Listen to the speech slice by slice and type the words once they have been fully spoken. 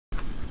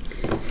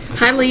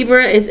Hi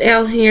Libra, it's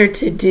Elle here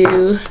to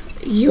do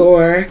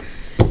your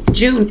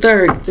June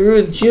 3rd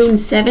through June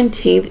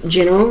 17th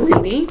general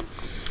reading.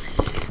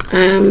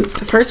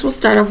 First we'll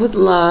start off with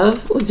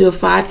love. We'll do a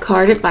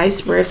 5-card advice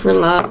spread for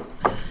love.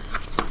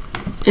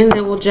 And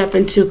then we'll jump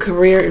into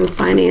career and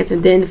finance.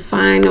 And then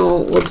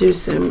final, we'll do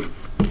some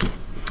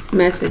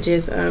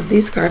messages of,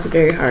 these cards are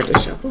very hard to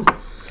shuffle.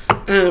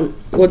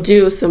 We'll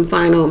do some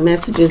final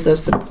messages of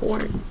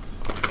support.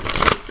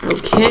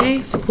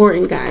 Okay, support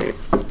and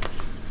guidance.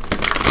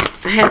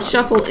 I have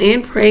shuffled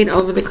and prayed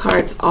over the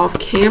cards off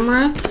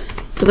camera.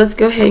 So let's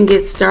go ahead and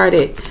get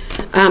started.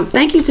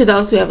 Thank you to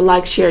those who have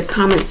liked, shared,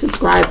 commented,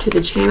 subscribed to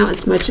the channel.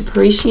 It's much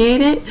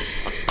appreciated.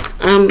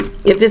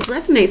 If this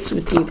resonates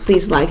with you,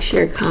 please like,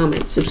 share,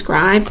 comment,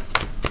 subscribe.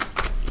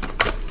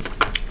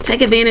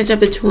 Take advantage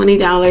of the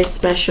 $20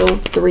 special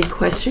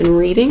 3-question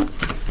reading.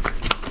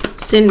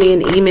 Send me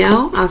an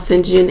email. I'll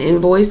send you an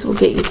invoice. We'll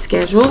get you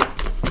scheduled.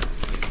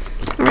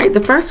 All right,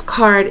 the first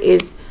card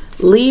is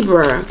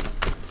Libra,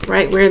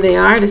 right where they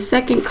are. The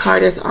second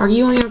card is, are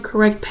you on your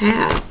correct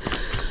path?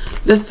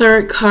 The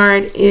third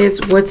card is,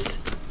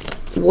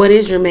 what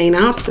is your main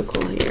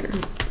obstacle here?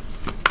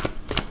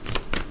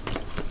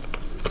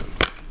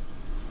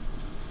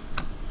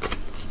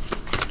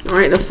 All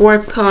right, the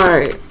fourth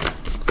card,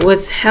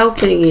 what's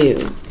helping you?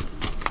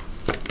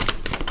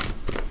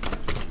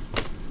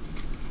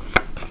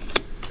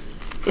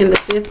 And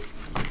the fifth,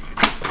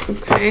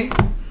 okay.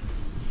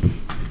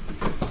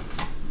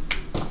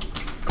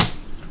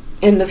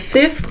 And the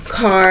fifth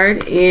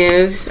card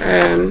is,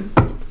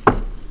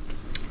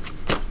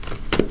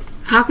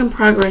 how can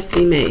progress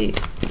be made?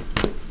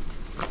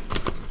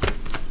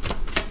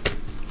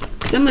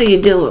 Some of you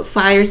dealing with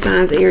fire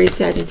signs, Aries,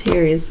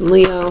 Sagittarius,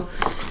 Leo.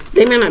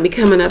 They may not be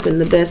coming up in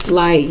the best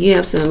light. You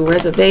have some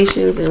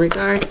reservations in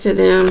regards to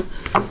them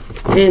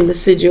and the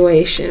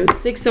situation.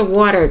 6 of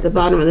water at the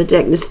bottom of the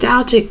deck.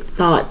 Nostalgic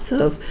thoughts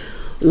of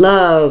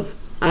love.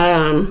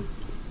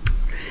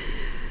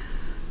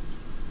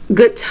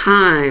 Good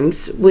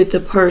times with the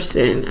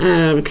person.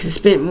 Could have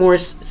spent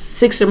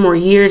 6 or more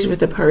years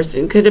with the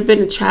person. Could have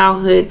been a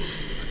childhood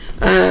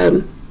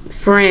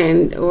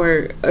friend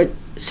or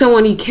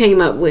someone you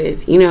came up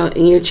with, you know,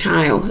 in your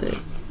childhood.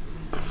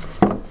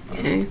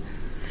 Okay.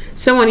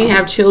 Someone you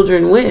have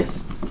children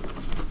with.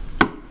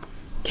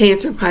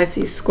 Cancer,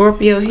 Pisces,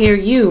 Scorpio. Here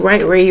you,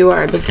 right where you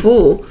are, the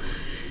Fool.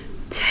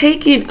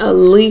 Taking a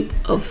leap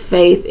of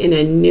faith in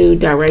a new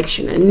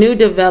direction, a new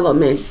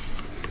development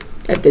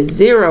at the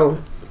 0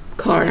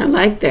 card. I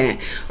like that.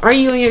 Are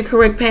you on your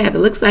correct path? It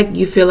looks like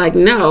you feel like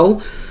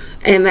no,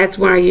 and that's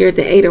why you're at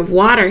the 8 of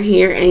water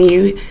here, and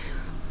you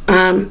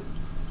are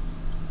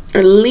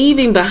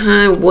leaving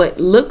behind what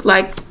looked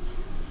like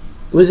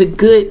was a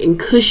good and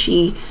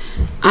cushy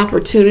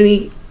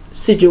opportunity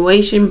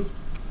situation,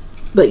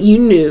 but you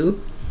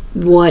knew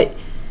what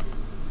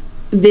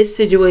this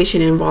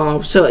situation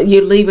involved, so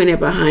you're leaving it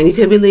behind. You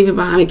could be leaving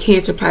behind a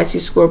Cancer,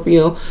 Pisces,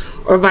 Scorpio,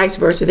 or vice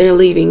versa. They're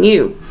leaving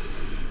you.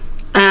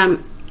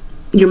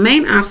 Your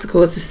main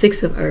obstacle is the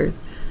 6 of Earth.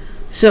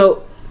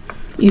 So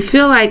you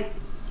feel like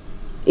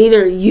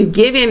either you've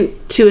given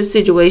to a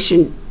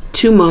situation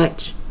too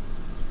much,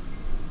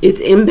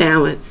 it's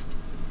imbalanced,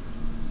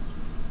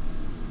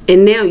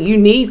 and now you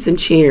need some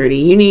charity,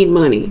 you need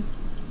money,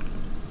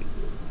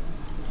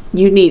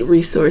 you need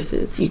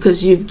resources,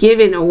 because you've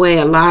given away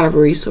a lot of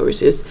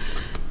resources,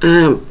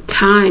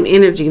 time,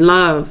 energy,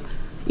 love.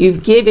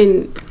 You've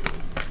given,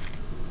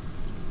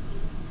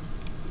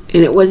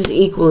 and it wasn't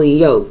equally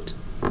yoked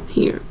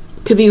here.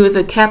 Could be with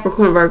a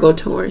Capricorn, Virgo,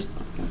 Taurus.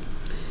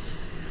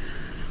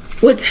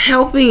 What's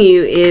helping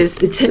you is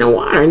the 10 of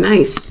water.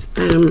 Nice.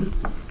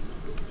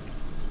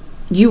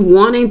 You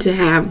wanting to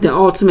have the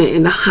ultimate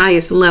and the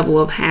highest level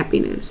of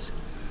happiness.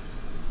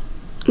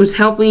 What's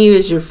helping you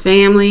is your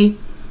family.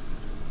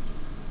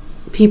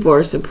 People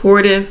are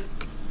supportive.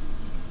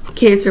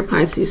 Cancer,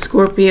 Pisces,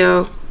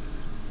 Scorpio.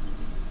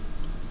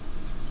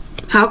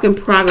 How can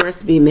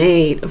progress be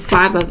made? A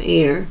 5 of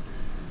air.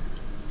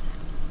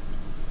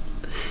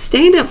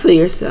 Stand up for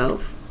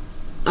yourself.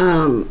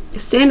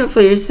 Stand up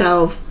for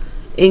yourself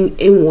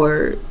in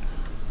word.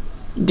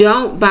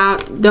 Don't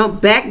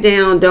back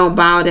down, don't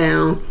bow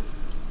down.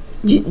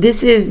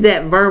 This is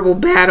that verbal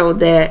battle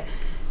that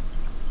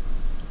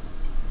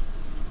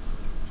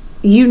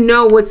you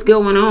know what's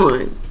going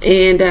on,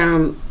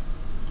 and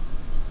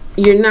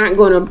you're not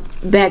going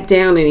to back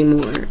down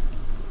anymore.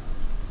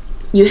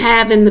 You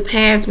have in the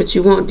past, but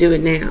you won't do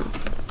it now.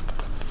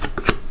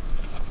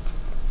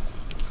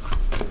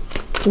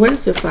 What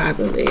is the 5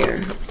 of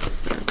air?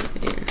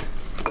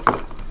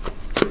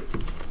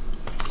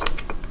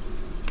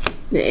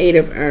 The 8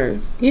 of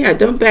Earth. Yeah,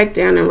 don't back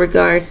down in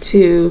regards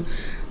to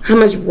how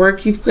much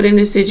work you've put in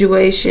a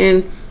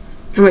situation,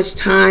 how much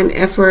time,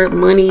 effort,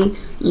 money,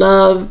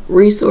 love,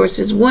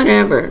 resources,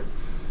 whatever.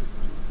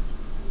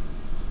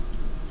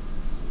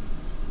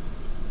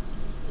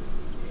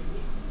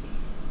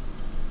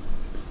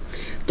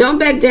 Don't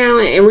back down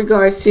in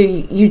regards to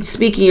you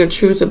speaking your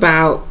truth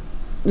about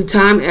the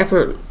time,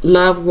 effort,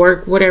 love,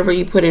 work, whatever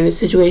you put in a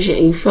situation,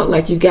 and you felt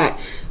like you got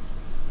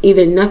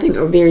either nothing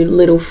or very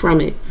little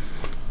from it.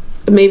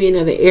 Maybe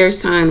another air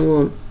sign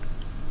will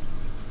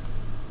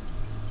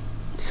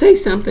say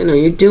something, or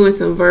you're doing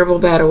some verbal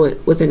battle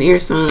with an air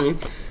sign.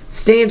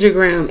 Stand your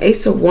ground.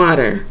 Ace of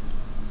water.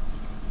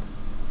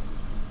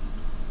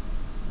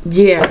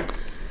 Yeah.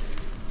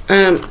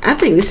 I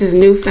think this is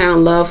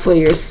newfound love for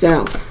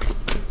yourself.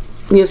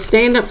 You know,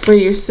 stand up for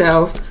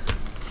yourself.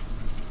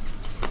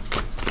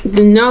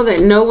 To know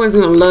that no one's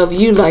going to love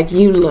you like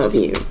you love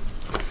you.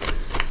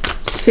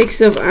 Six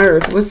of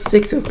earth. What's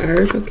six of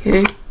earth?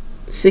 Okay.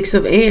 Six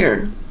of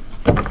air.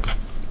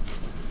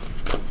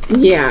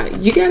 Yeah,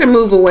 you got to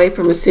move away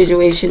from a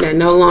situation that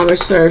no longer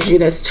serves you,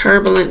 that's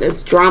turbulent,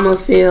 that's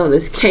drama-filled,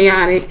 that's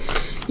chaotic.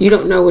 You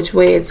don't know which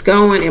way it's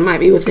going. It might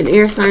be with an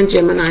air sign,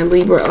 Gemini,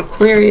 Libra,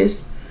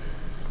 Aquarius.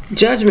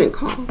 Judgment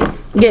call.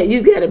 Yeah,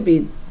 you got to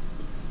be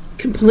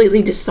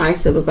completely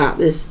decisive about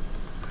this.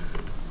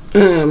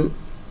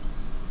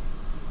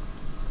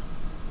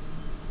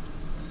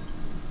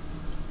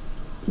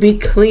 Be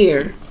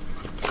clear.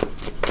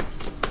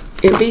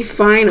 And be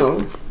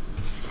final.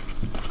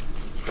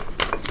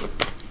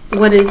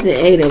 What is the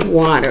Eight of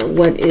Water?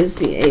 What is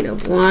the Eight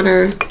of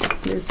Water?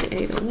 There's the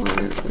Eight of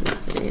Water. What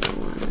is the Eight of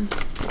Water?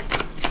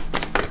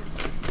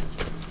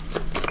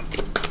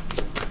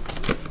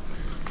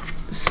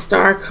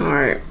 Star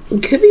card. You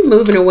could be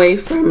moving away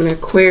from an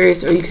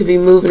Aquarius, or you could be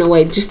moving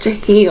away just to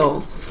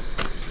heal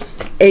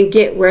and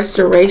get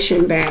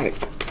restoration back.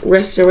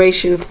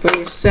 Restoration for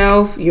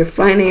yourself, your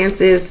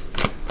finances.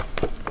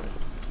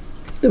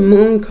 The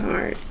Moon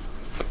card.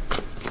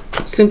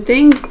 Some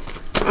things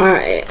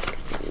are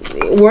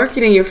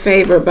working in your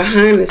favor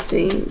behind the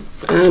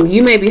scenes.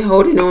 You may be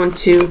holding on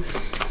to,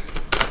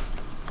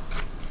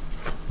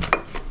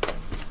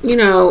 you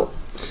know,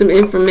 some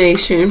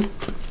information,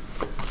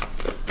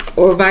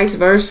 or vice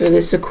versa.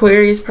 This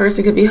Aquarius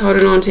person could be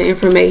holding on to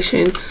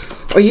information,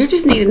 or you're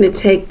just needing to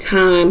take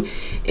time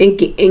and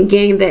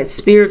gain that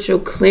spiritual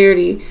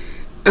clarity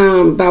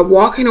by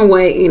walking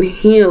away and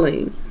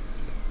healing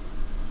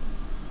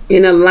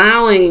and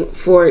allowing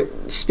for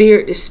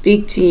spirit to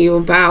speak to you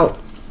about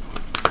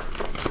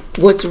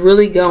what's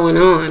really going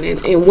on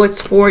and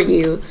what's for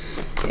you,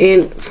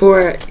 and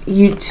for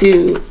you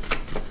to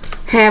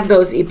have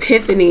those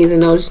epiphanies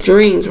and those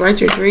dreams.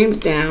 Write your dreams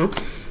down.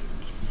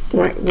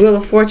 Right, Wheel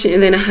of Fortune,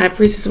 and then a High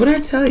Priestess. What did I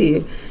tell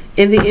you?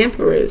 And the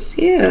Empress.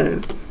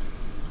 Yeah,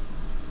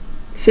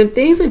 some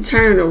things are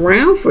turning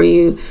around for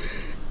you,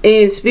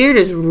 and spirit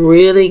is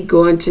really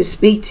going to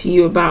speak to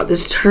you about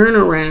this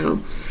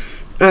turnaround.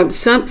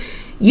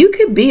 You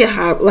could be a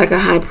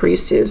high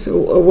priestess,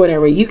 or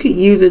whatever. You could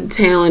use a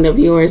talent of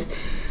yours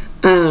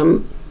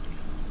that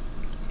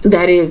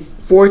is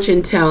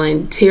fortune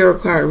telling, tarot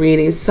card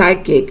reading,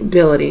 psychic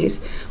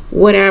abilities,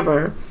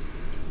 whatever.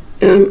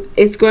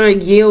 It's going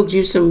to yield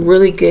you some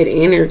really good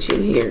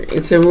energy here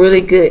and some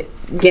really good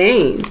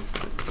gains.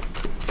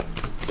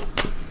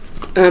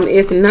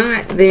 If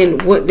not,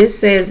 then what this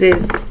says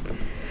is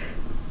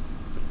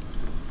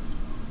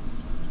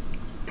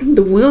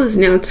the wheel is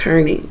now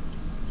turning.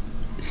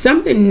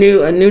 Something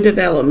new, a new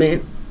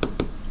development,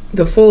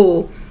 the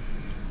Fool,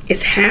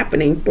 is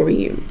happening for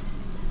you.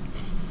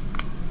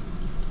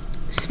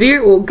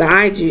 Spirit will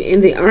guide you,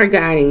 and they are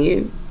guiding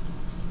you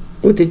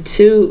with a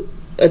 2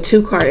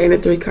 card and a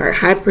 3 card.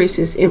 High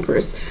Priestess,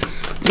 Empress.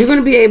 You're going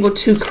to be able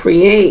to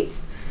create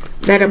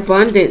that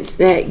abundance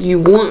that you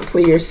want for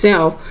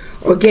yourself,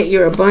 or get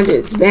your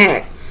abundance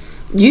back.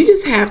 You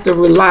just have to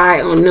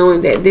rely on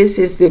knowing that this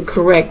is the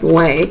correct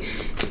way,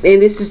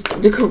 and this is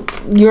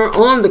you're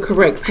on the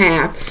correct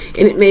path,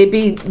 and it may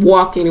be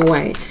walking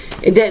away.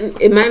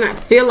 It might not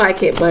feel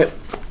like it, but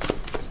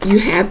you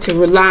have to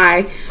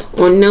rely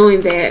on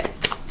knowing that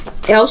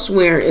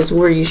elsewhere is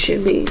where you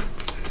should be.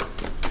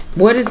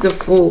 What is the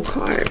Fool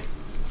card?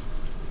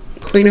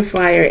 Queen of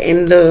Fire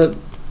and the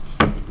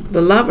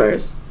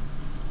Lovers.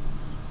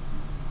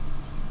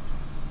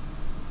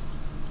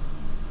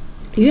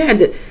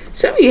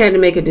 Some of you had to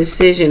make a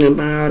decision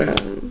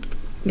about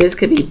this.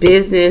 Could be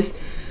business,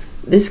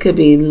 this could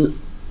be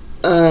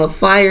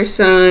fire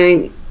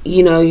sign.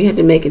 You know, you had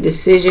to make a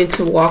decision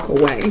to walk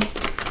away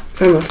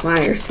from a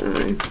fire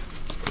sign.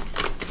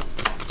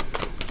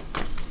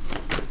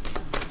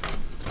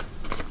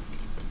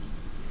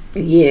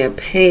 Yeah,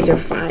 Page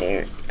of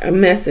Fire. A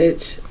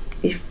message.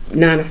 If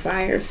not a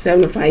fire,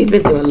 7 of Fire. You've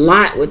been through a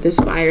lot with this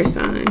fire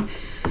sign.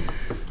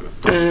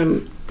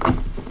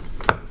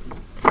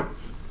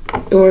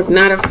 Or if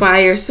not a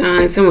fire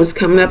sign, someone's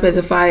coming up as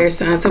a fire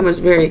sign. Someone's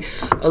very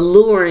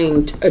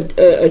alluring,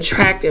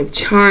 attractive,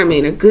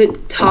 charming, a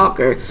good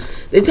talker.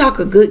 They talk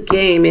a good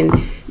game,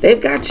 and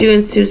they've got you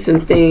into some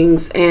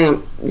things,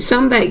 and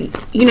some that,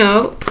 you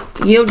know,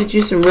 yielded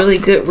you some really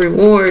good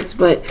rewards,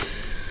 but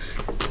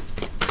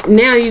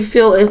now you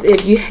feel as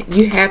if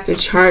you have to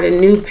chart a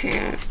new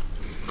path,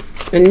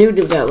 a new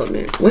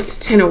development. What's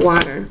the 10 of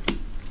Water?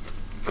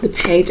 The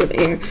Page of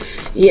Air.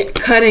 Yeah,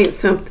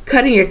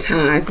 cutting your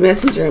ties.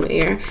 Messenger of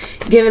Air.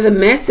 Giving the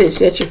message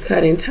that you're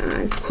cutting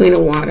ties. Queen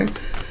of Water.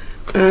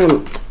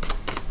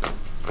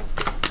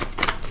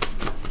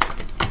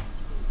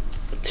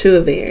 Two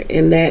of air,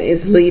 and that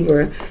is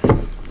Libra.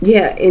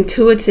 Yeah,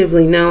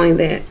 intuitively knowing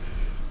that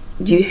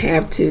you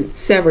have to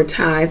sever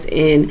ties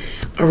in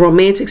a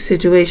romantic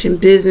situation,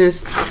 business,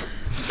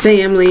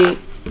 family.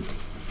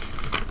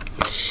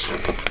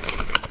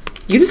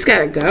 You just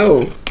gotta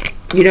go.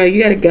 You know, you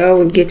gotta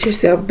go and get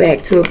yourself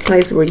back to a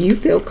place where you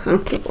feel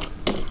comfortable.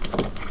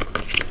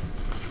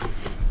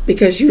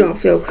 Because you don't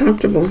feel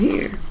comfortable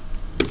here.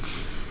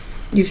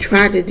 You've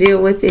tried to deal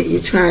with it.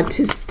 You tried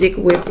to stick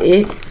with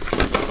it,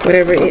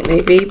 whatever it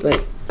may be,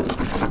 but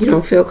you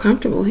don't feel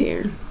comfortable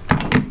here.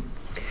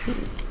 Okay.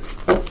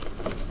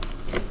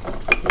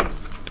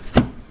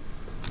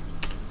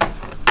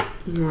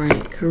 All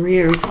right,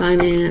 career and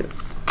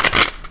finance.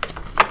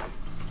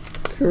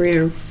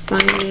 Career and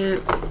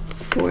finance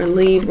for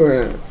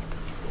Libra.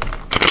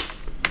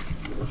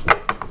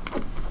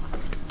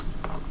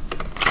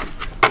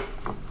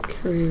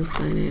 Career and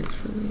finance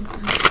for Libra.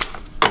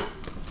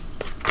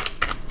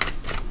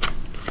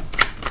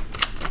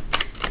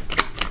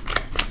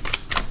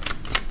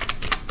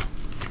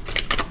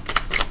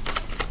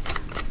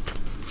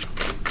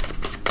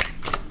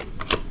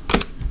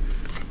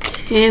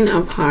 Ten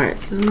of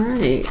Hearts. All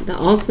right, the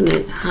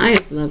ultimate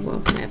highest level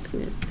of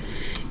happiness.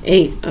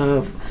 Eight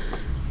of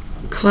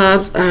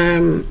Clubs.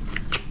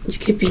 You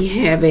could be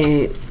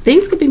having,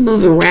 things could be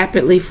moving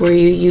rapidly for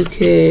you. You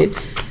could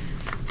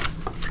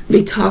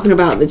be talking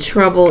about the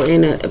trouble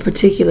in a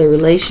particular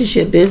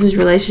relationship, business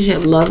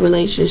relationship, love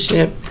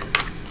relationship.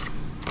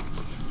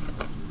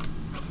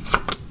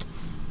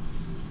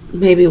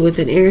 Maybe with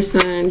an air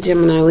sign,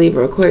 Gemini,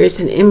 Libra,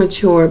 Aquarius, an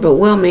immature but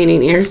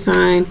well-meaning air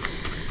sign.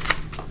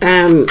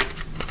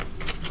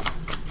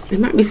 There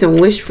might be some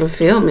wish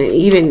fulfillment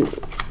even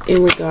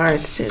in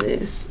regards to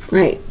this,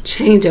 right?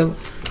 Change of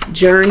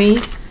journey,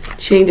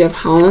 change of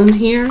home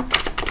here.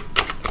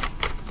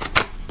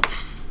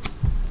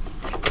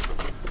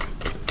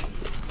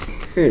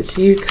 Here's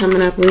you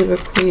coming up, Libra,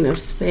 Queen of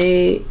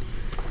Spades,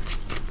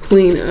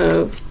 Queen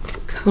of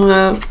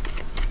Clubs.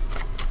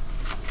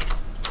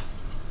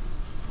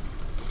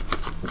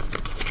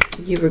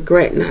 You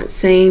regret not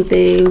saying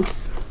things.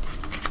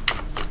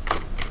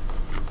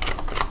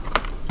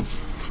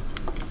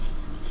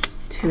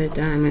 Ten of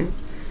Diamonds.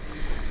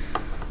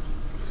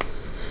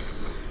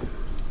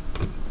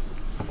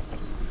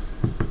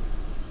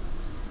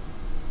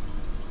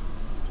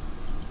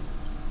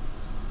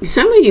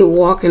 Some of you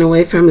walking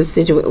away from a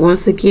situation,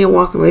 once again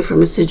walking away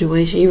from a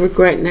situation, you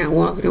regret not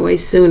walking away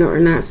sooner or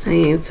not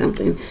saying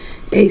something.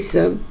 Ace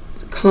of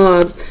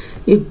Clubs,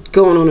 you're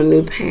going on a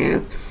new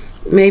path.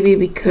 Maybe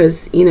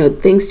because, you know,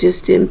 things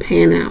just didn't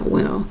pan out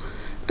well.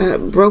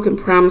 Broken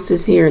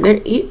promises here.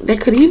 There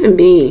could even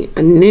be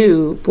a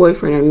new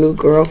boyfriend or a new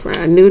girlfriend,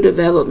 a new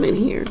development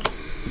here.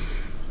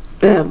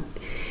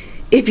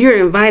 If you're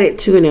invited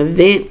to an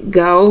event,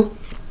 go.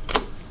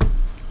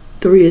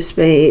 Three of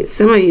Spades.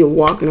 Some of you are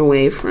walking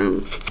away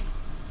from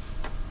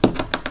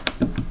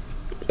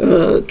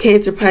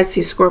Cancer,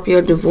 Pisces, Scorpio,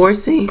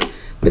 divorcing.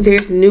 But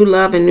there's new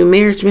love and new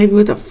marriage. Maybe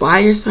with a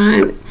fire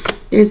sign.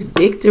 There's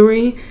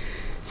victory.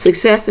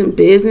 Success in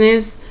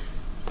business.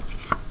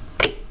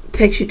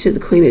 Takes you to the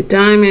Queen of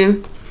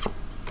Diamonds.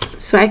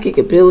 Psychic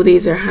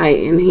abilities are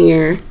heightened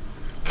here.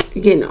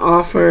 You're getting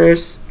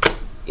offers.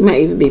 You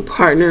might even be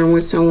partnering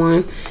with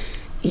someone.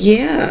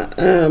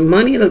 Yeah,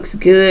 money looks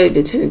good.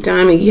 The Ten of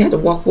Diamonds, you had to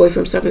walk away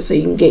from something so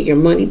you can get your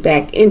money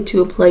back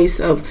into a place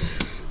of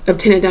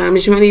Ten of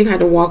Diamonds. You might even have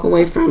to walk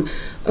away from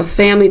a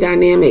family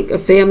dynamic, a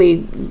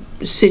family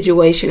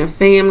situation, a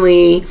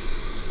family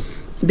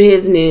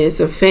business,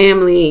 a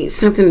family,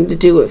 something to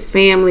do with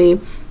family.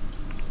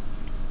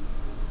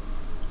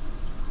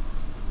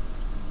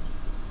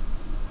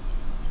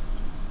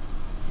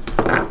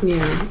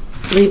 Yeah,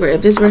 Libra,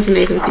 if this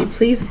resonates with you,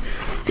 please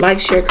like,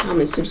 share,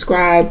 comment,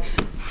 subscribe.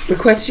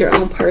 Request your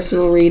own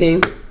personal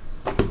reading.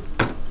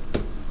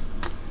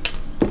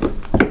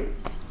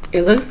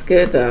 It looks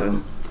good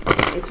though,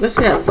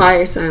 especially that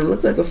fire sign. It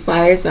looks like a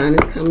fire sign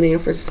is coming in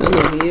for some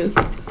of you.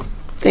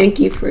 Thank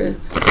you for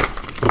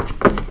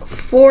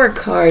 4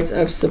 cards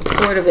of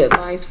supportive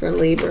advice for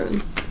Libra.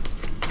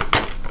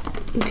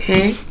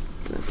 Okay,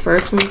 the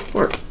first one,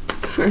 4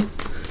 cards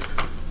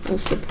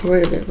of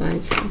supportive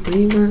advice for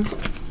Libra.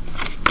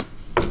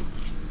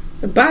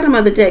 The bottom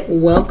of the deck,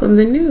 welcome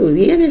the new.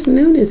 Yeah, there's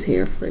newness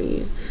here for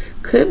you.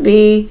 Could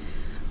be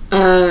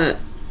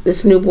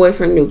this new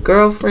boyfriend, new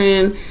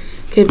girlfriend.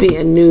 Could be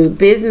a new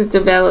business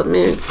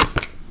development.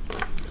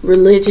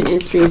 Religion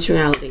and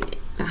spirituality.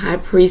 The High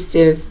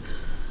Priestess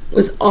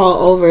was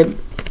all over,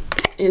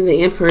 and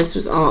the Empress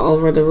was all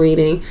over the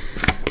reading.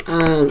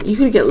 You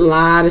could get a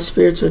lot of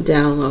spiritual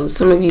downloads.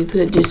 Some of you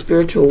could do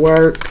spiritual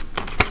work.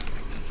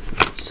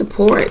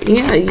 Support.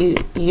 Yeah,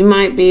 you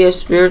might be a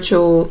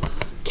spiritual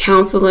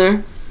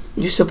counselor.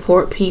 You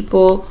support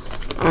people.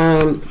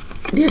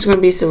 There's going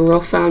to be some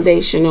real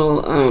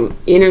foundational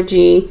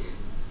energy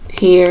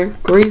here.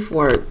 Grief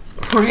work,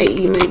 right?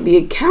 You may be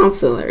a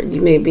counselor.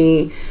 You may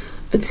be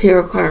a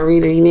tarot card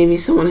reader. You may be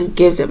someone who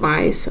gives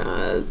advice.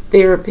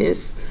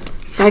 Therapist,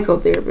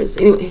 psychotherapist.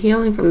 Anyway,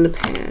 healing from the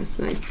past.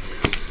 Nice.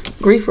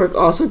 Grief work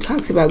also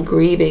talks about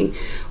grieving.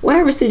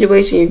 Whatever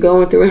situation you're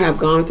going through or have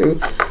gone through,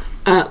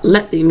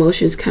 let the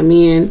emotions come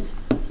in.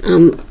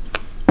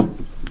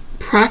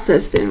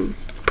 Process them.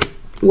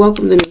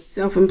 Welcome the new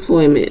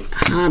self-employment,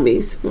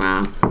 hobbies.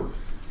 Wow. All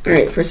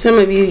right, for some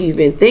of you, you've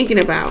been thinking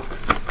about,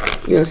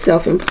 you know,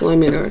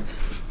 self-employment, or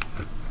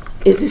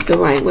is this the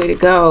right way to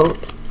go?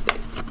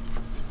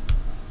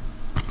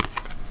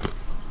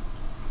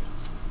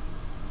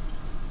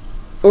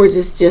 Or is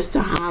this just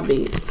a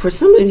hobby? For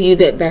some of you,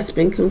 that's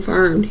been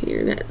confirmed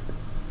here, that,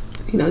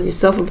 you know, your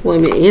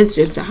self-employment is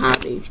just a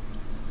hobby.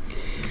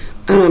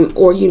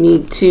 Or you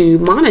need to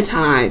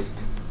monetize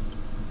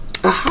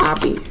a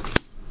hobby,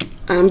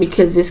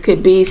 because this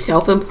could be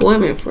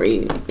self-employment for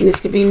you, and this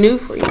could be new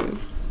for you.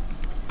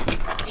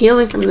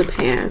 Healing from the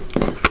past.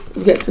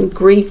 We've got some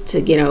grief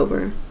to get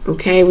over.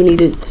 Okay, we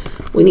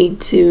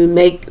need to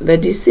make the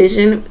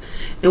decision,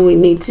 and we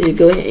need to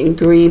go ahead and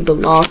grieve the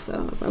loss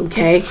of.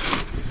 Okay,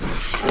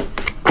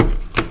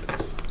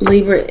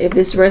 Libra, if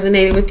this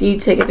resonated with you,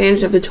 take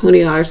advantage of the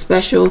 $20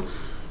 special.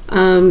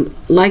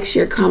 Like,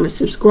 share, comment,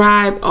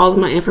 subscribe. All of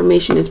my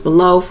information is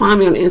below. Find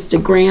me on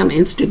Instagram,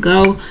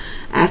 Instago.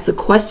 Ask a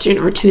question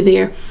or two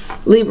there.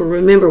 Libra,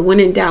 remember, when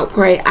in doubt,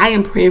 pray. I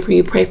am praying for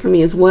you. Pray for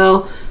me as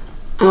well.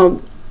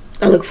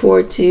 I look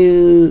forward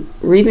to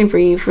reading for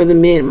you for the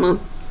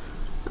mid-month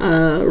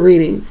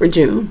reading for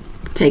June.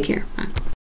 Take care. Bye.